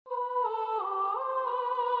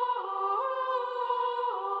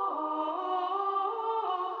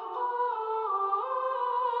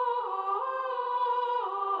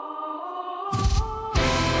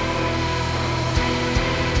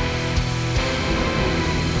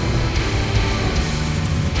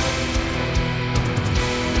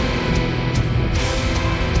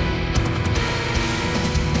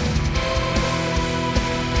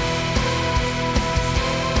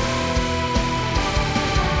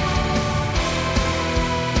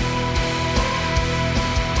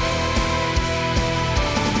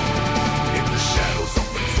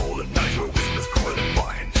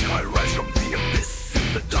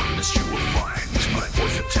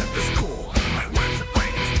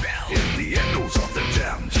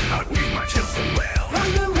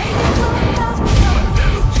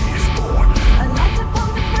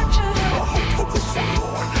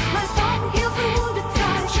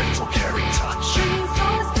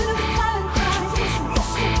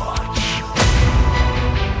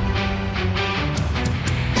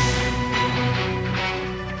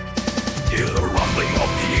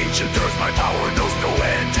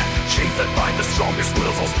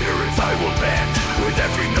spirits I will bend. With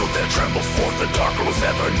every note that trembles forth, the dark grows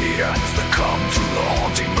ever near. Succumb to the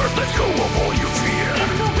haunting mirth, let go of all your fear.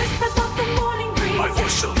 In the whispers of the morning breeze, my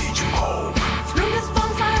voice shall lead you home. through the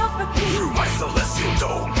storms I offer peace, through my celestial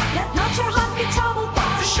dome. let not your heart be troubled.